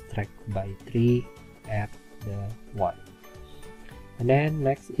subtract by 3 at the y. And then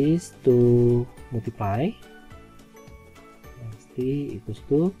next is to multiply. X3 equals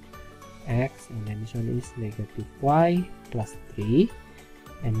to x, and then this one is negative y plus 3.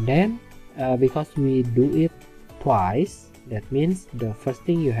 And then because we do it twice, that means the first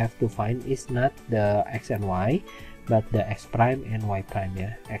thing you have to find is not the x and y, but the x prime and y prime.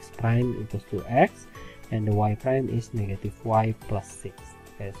 Yeah, x prime equals to x, and the y prime is negative y plus 6.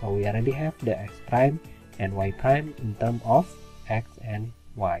 Okay, so we already have the x prime and y prime in terms of x and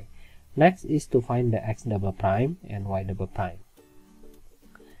y. Next is to find the x double prime and y double prime.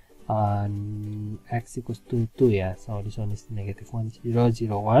 X equals to 2, yeah, so this one is negative 1 0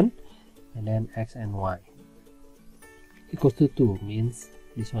 0 1, and then x and y equals to 2 means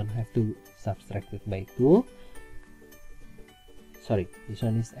this one have to subtract it by 2. Sorry, this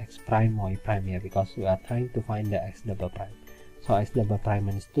one is x prime y prime, yeah, because we are trying to find the x double prime. So x double prime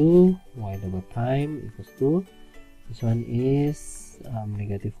minus 2, y double prime equals to, this one is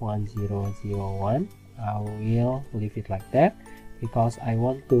negative 1 0 0 1. I will leave it like that because I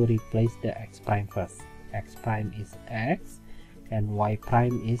want to replace the x prime first. X prime is x and y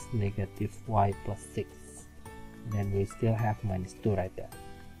prime is negative y plus 6. And then we still have minus 2 right there.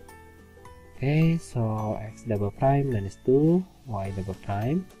 Okay, so x double prime minus 2, y double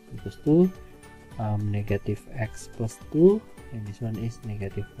prime equals to negative x plus 2, and this one is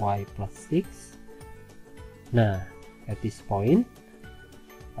negative y plus 6. Nah, at this point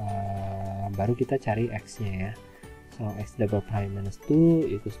baru kita cari x nya ya. So x double prime minus 2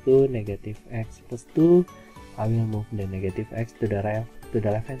 equals to negative x plus 2. I will move the negative x to the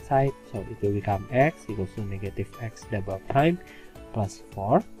left hand side, so it will become x equals to negative x double prime plus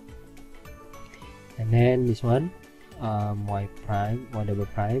 4. And then this one y double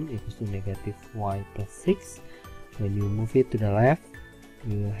prime equals to negative y plus 6. When you move it to the left,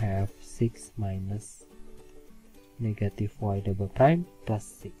 you will have 6 minus negative y double prime plus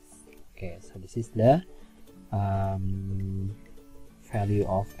 6. Okay, so this is the value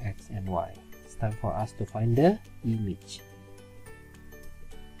of x and y. It's time for us to find the image.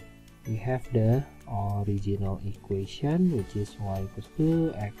 We have the original equation, which is y equals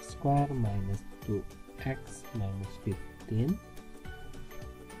to x squared minus 2x minus 15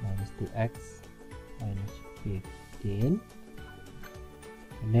 minus 2x minus 15.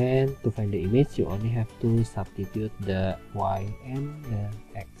 And then to find the image, you only have to substitute the y and the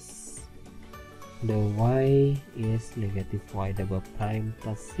x. The y is negative y double prime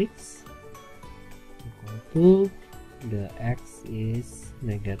plus 6 equal to the x is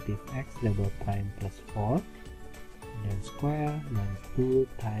negative x double prime plus 4, and then square minus 2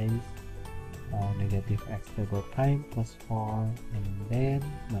 times negative x double prime plus 4, and then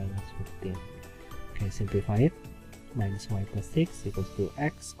minus 15. Okay, simplify it. Minus y plus 6 equals to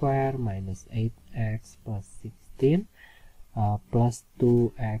x squared minus 8x plus 16 plus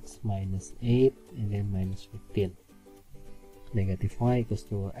 2x minus 8, and then minus 15. Negative y equals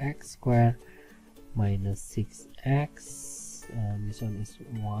to x squared minus 6x, this one is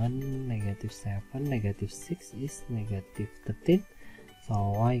 1, negative 7, negative 6 is negative 13.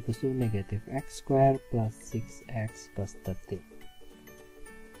 So y equals to negative x squared plus 6x plus 13.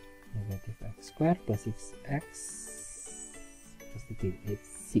 Negative x squared plus 6x plus 13, it's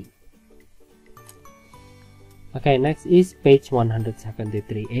C. Okay, next is page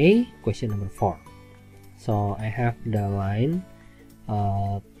 173A, question number 4. So I have the line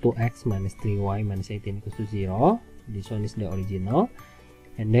 2x minus 3y minus 18 equals to 0. This one is the original.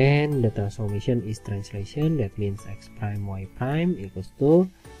 And then the transformation is translation. That means x prime y prime equals to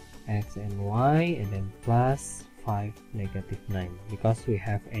x and y, and then plus 5 negative 9. Because we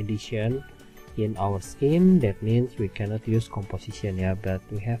have addition in our scheme, that means we cannot use composition, yeah, but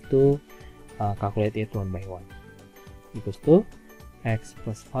we have to calculate it one by one. Equals to x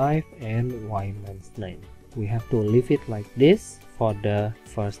plus 5 and y minus 9. We have to leave it like this for the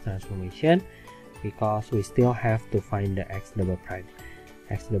first transformation because we still have to find the x double prime.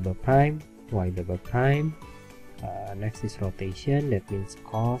 X double prime, y double prime. Next is rotation, that means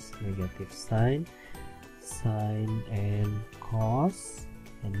cos, negative sine, sine and cos,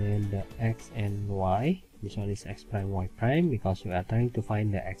 and then the x and y. This one is x prime, y prime because we are trying to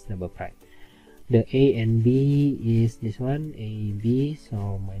find the x double prime. The a and b is this one, a, b,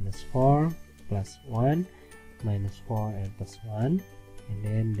 so minus 4 plus 1, minus 4 and plus 1, and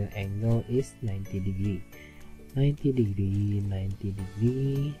then the angle is 90 degree. 90 degree, 90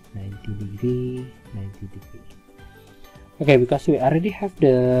 degree, 90 degree, 90 degree. Okay, because we already have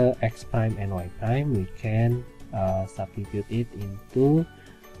the x prime and y prime, we can substitute it into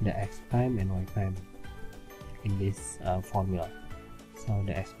the x prime and y prime in this formula. So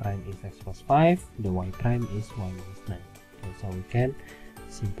the x prime is x plus 5, the y prime is y minus 9. Okay, so we can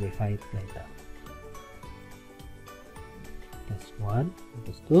simplify it later. Plus 1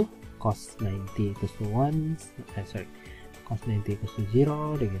 equals to cos 90 equals to 1, cos 90 equals to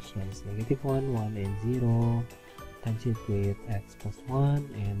 0, the gives 1 is negative 1, 1 and 0, times it with x plus 1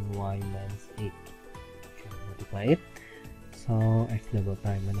 and y minus 8. Okay, multiply it. So x double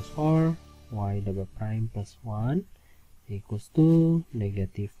prime minus 4, y double prime plus 1 equals to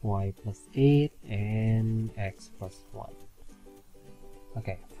negative y plus 8 and x plus 1.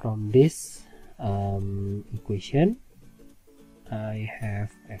 Okay, from this equation, I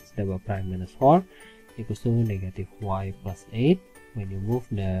have x double prime minus 4 equals to negative y plus 8. When you move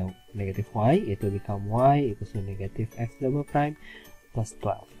the negative y, it will become y equals to negative x double prime plus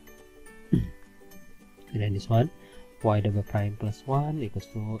 12. And then this one, y double prime plus 1 equals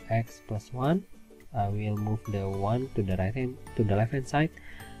to x plus 1. I will move the 1 to the left hand side,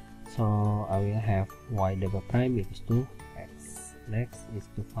 so I will have y double prime equals to x. Next is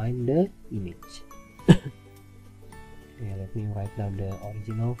to find the image. Okay, let me write down the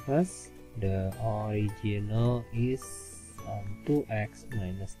original first. The original is 2x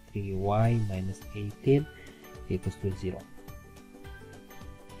minus 3y minus 18 equals to 0.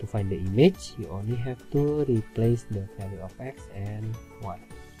 To find the image, you only have to replace the value of x and y.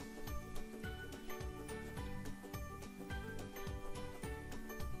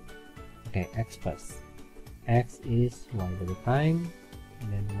 Okay, x first. X is y double prime,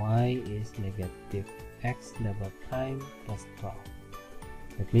 and then y is negative x double prime plus 12.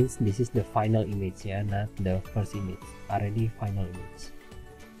 That means this is the final image, yeah, not the first image, already final image.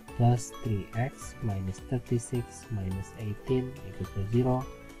 Plus 3x minus 36 minus 18 equals to 0.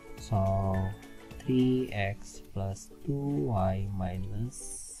 So 3x plus 2y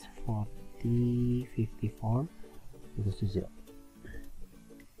minus 54 equals to 0.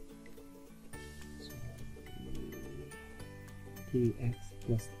 So 3x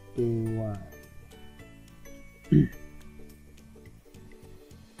plus 2y.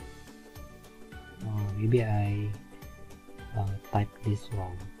 Maybe I typed this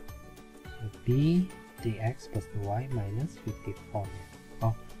wrong. So B 3x plus 2y minus 54.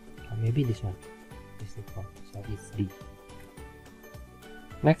 Oh, maybe this one. This is wrong. So it's D.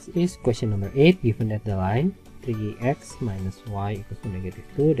 Next is question number 8. Given that the line 3x minus y equals to negative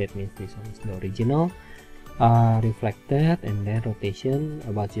 2, that means this one is the original. Reflected and then rotation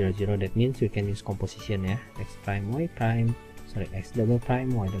about 0, 0. That means we can use composition, yeah. X prime, y prime, x double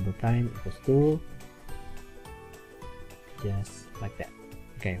prime, y double prime equals to just like that.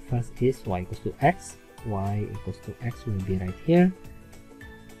 Okay, first is y equals to x. Y equals to x will be right here.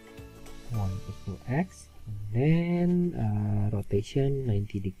 Y equals to x, and then rotation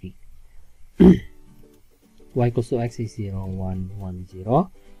 90 degree. Y equals to x is 0, 1, 1,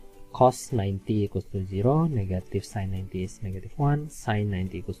 0. Cos 90 equals to 0, negative sine 90 is negative 1, sine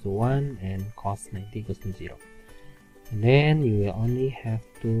 90 equals to 1, and cos 90 equals to 0. And then you will only have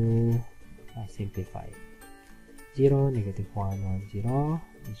to simplify. 0, negative 1, 1, 0.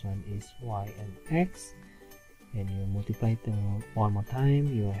 This one is y and x. And you multiply it one more time,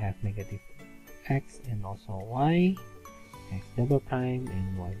 you will have negative x and also y, x double prime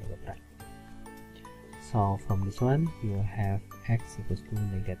and y double prime. So from this one, you will have x equals to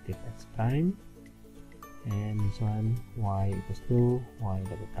negative x prime, and this one y equals to y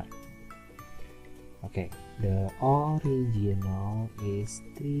double prime. Okay, the original is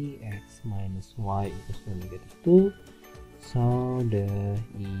 3x minus y equals to negative 2. So the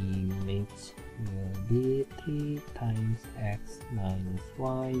image will be 3 times x minus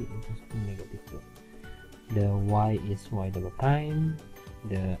y equals to negative 2. The y is y double prime,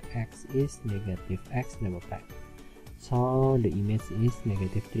 the x is negative x double prime. So the image is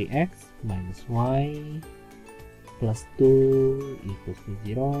negative 3x minus y plus 2 equals to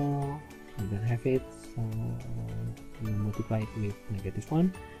 0. You don't have it, so you multiply it with negative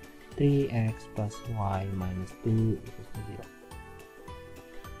 1. 3x plus y minus 2 equals to 0.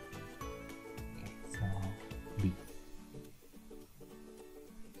 Okay, so B.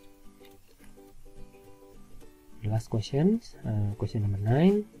 The last question, question number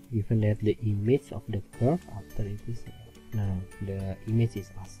 9. Given that the image of the curve after it is now the image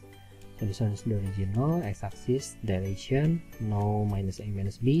is us. So this one is the original, x-axis, dilation, no minus a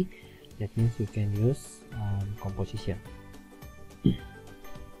minus b. That means we can use composition.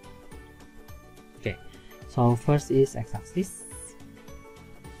 Okay, so first is x-axis.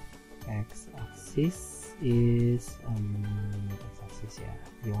 X-axis is x-axis,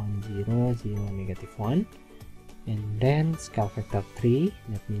 yeah, 1 0 0 negative 1, and then scale factor 3,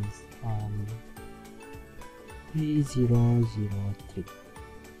 that means 3 0 0 3.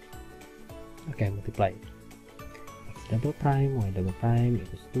 Okay, multiply x double prime y double prime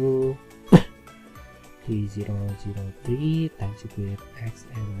equals to 3 0 0 3 times it with x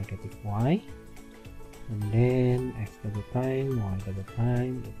and negative y, and then x double prime y double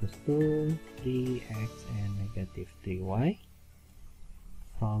prime equals to 3x and negative 3y.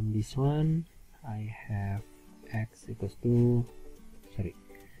 From this one I have x equals to,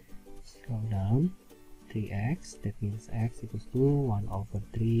 slow down, 3x, that means x equals to 1 over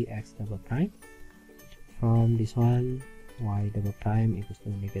 3x double prime. From this one y double prime equals to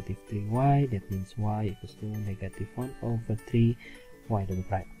negative 3y, that means y equals to negative 1 over 3 y double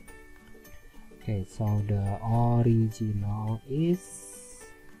prime. Okay, so the original is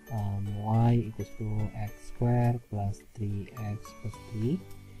y equals to x squared plus 3x plus 3.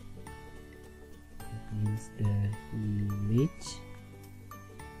 That means the image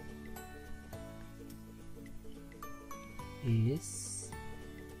is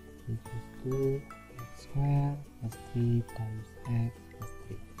equals to x squared plus 3 times x plus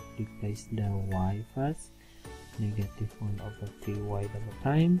 3. Replace the y first, negative 1 over 3y double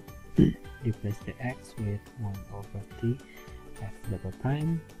prime. Replace the x with 1 over 3 x double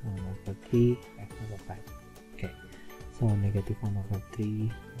prime, 1 over 3 x double prime. Okay, so negative 1 over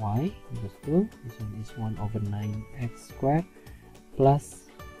 3y equals to, this one is 1 over 9x squared plus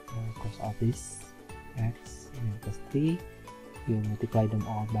cross out this x and plus 3. You multiply them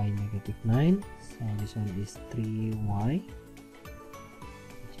all by negative 9, so this one is 3y.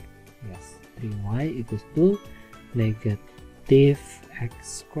 Yes, 3y equals to negative x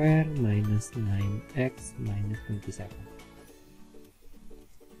squared minus 9x minus 27.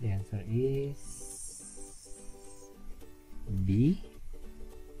 The answer is B.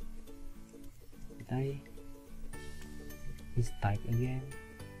 Did I mistype again?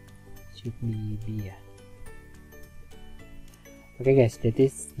 Should be B, yeah. Okay guys, that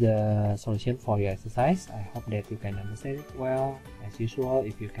is the solution for your exercise. I hope that you can understand it well. As usual,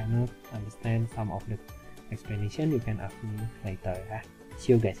 if you cannot understand some of the explanation, you can ask me later.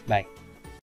 See you guys, bye.